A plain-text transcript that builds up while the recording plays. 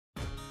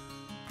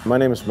My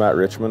name is Matt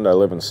Richmond. I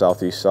live in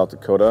southeast South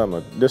Dakota. I'm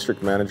a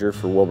district manager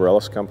for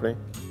Wilbur-Ellis company.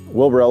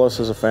 Wilbur-Ellis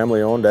is a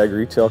family-owned ag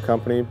retail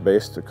company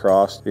based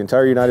across the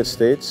entire United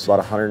States, about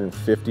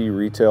 150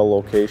 retail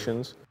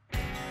locations.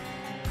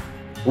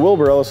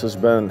 Wilbur-Ellis has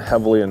been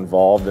heavily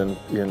involved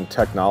in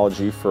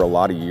technology for a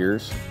lot of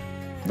years.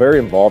 Very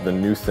involved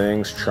in new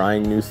things,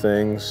 trying new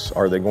things.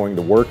 Are they going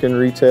to work in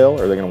retail?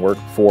 Are they going to work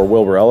for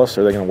Wilbur-Ellis?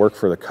 Are they going to work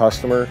for the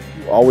customer?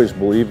 Always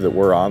believe that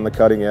we're on the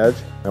cutting edge,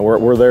 and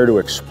we're there to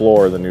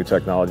explore the new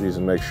technologies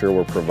and make sure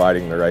we're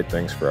providing the right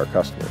things for our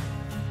customers.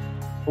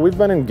 We've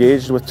been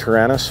engaged with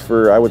Taranis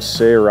for, I would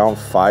say, around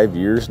 5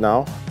 years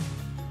now.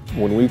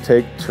 When we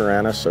take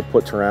Taranis or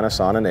put Taranis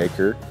on an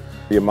acre,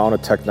 the amount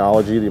of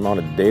technology, the amount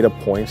of data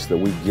points that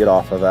we get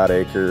off of that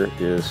acre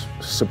is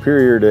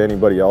superior to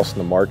anybody else in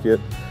the market.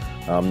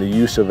 The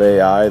use of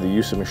AI, the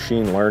use of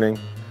machine learning,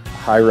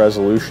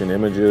 high-resolution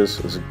images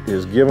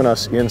is giving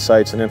us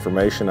insights and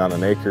information on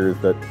an acre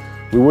that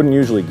we wouldn't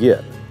usually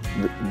get.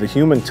 The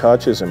human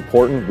touch is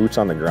important. Boots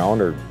on the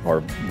ground are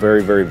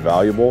very, very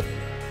valuable.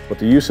 But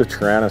the use of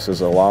Taranis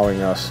is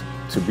allowing us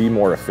to be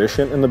more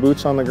efficient in the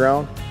boots on the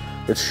ground.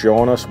 It's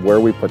showing us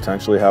where we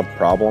potentially have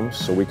problems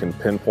so we can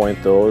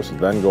pinpoint those,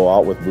 then go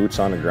out with boots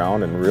on the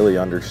ground and really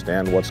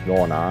understand what's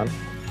going on.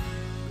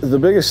 The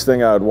biggest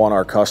thing I would want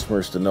our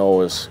customers to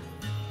know is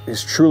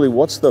truly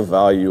what's the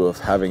value of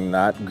having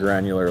that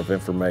granular of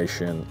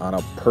information on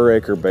a per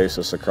acre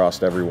basis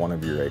across every one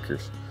of your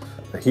acres.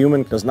 A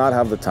human does not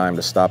have the time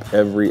to stop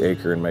every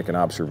acre and make an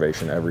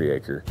observation every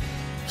acre.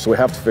 So we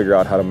have to figure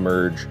out how to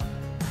merge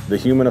the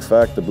human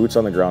effect, the boots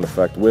on the ground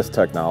effect with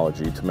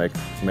technology to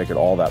make it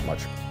all that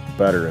much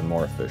better and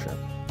more efficient.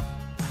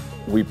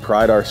 We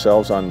pride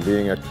ourselves on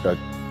being a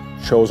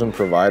chosen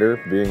provider,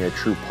 being a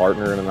true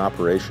partner in an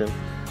operation.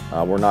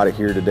 We're not a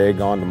here today,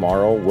 gone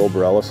tomorrow.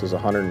 Wilbur-Ellis is a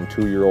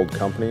 102-year-old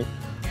company,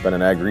 been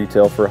in ag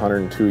retail for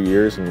 102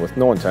 years and with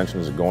no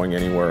intentions of going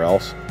anywhere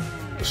else.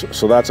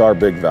 So that's our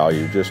big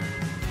value, just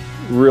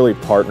really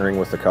partnering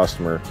with the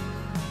customer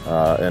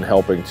and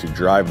helping to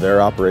drive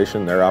their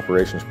operation's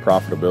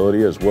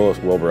profitability as well as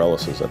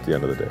Wilbur-Ellis's at the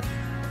end of the day.